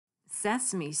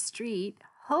Sesame Street,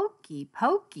 Hokey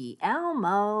Pokey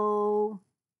Elmo.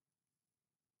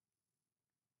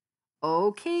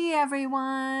 Okay,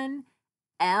 everyone.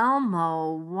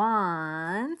 Elmo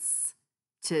wants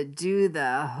to do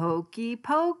the hokey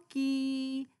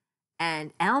pokey.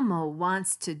 And Elmo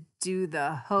wants to do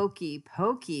the hokey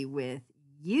pokey with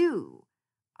you.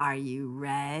 Are you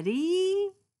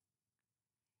ready?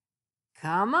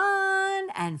 Come on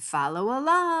and follow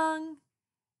along.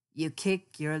 You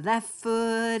kick your left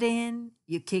foot in,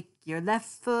 you kick your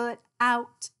left foot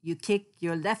out, you kick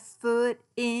your left foot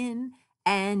in,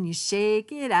 and you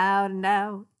shake it out and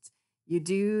out. You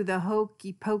do the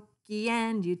hokey pokey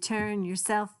and you turn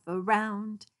yourself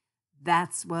around.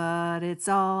 That's what it's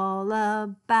all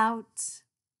about.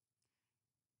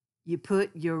 You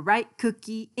put your right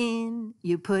cookie in,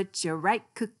 you put your right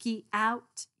cookie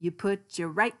out, you put your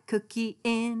right cookie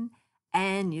in,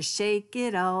 and you shake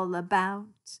it all about.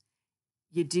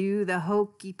 You do the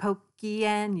hokey pokey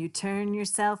and you turn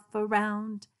yourself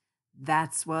around.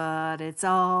 That's what it's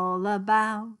all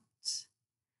about.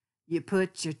 You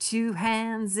put your two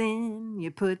hands in,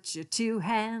 you put your two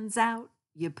hands out,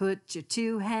 you put your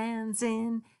two hands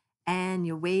in, and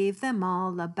you wave them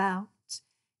all about.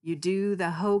 You do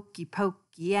the hokey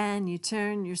pokey and you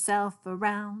turn yourself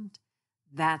around.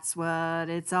 That's what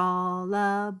it's all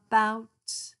about.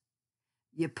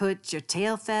 You put your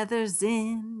tail feathers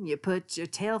in, you put your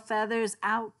tail feathers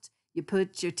out, you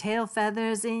put your tail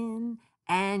feathers in,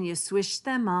 and you swish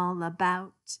them all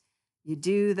about. You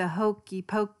do the hokey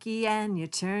pokey and you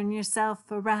turn yourself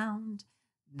around.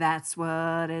 That's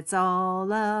what it's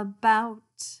all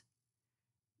about.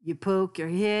 You poke your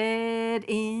head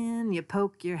in, you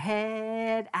poke your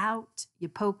head out, you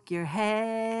poke your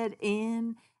head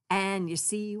in, and you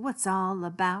see what's all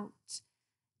about.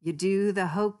 You do the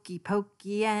hokey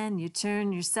pokey and you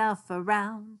turn yourself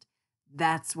around.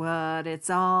 That's what it's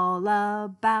all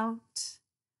about.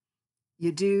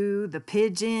 You do the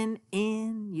pigeon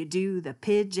in, you do the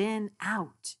pigeon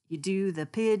out, you do the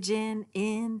pigeon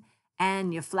in,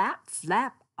 and you flap,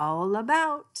 flap all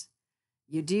about.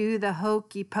 You do the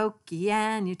hokey pokey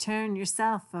and you turn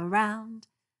yourself around.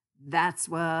 That's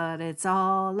what it's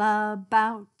all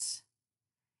about.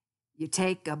 You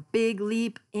take a big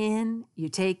leap in, you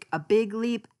take a big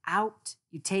leap out,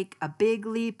 you take a big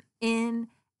leap in,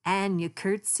 and you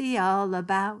curtsy all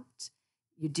about.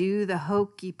 You do the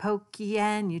hokey pokey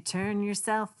and you turn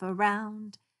yourself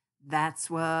around. That's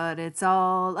what it's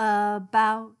all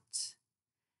about.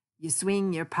 You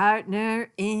swing your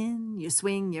partner in, you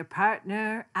swing your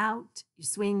partner out, you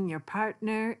swing your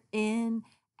partner in,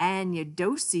 and you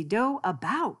do-si-do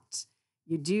about.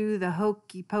 You do the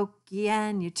hokey pokey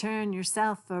and you turn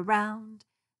yourself around.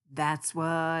 That's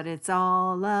what it's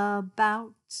all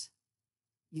about.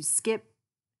 You skip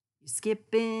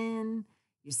in,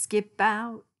 you skip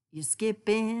out, you skip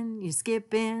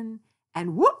in,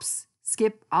 and whoops,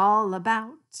 skip all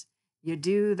about. You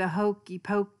do the hokey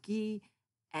pokey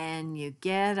and you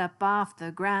get up off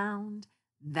the ground.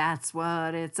 That's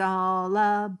what it's all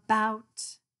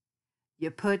about. You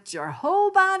put your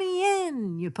whole body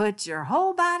in, you put your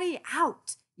whole body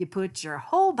out, you put your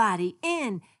whole body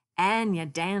in, and you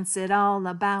dance it all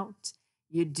about.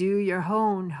 You do your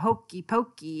own hokey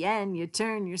pokey and you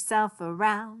turn yourself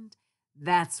around.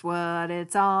 That's what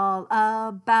it's all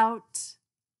about.